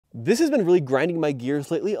This has been really grinding my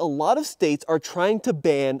gears lately. A lot of states are trying to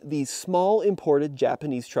ban these small imported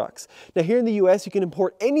Japanese trucks. Now here in the US, you can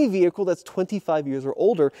import any vehicle that's 25 years or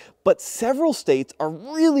older, but several states are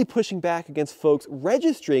really pushing back against folks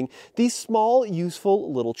registering these small,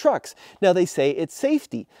 useful little trucks. Now they say it's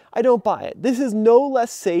safety. I don't buy it. This is no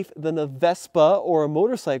less safe than a Vespa or a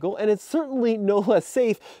motorcycle, and it's certainly no less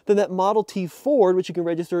safe than that Model T Ford, which you can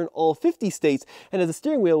register in all 50 states, and has a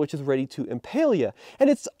steering wheel which is ready to impale you. And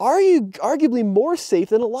it's arguably more safe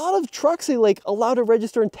than a lot of trucks they allow to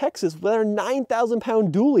register in Texas that are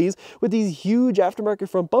 9,000-pound dualies with these huge aftermarket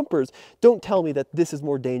front bumpers. Don't tell me that this is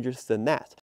more dangerous than that.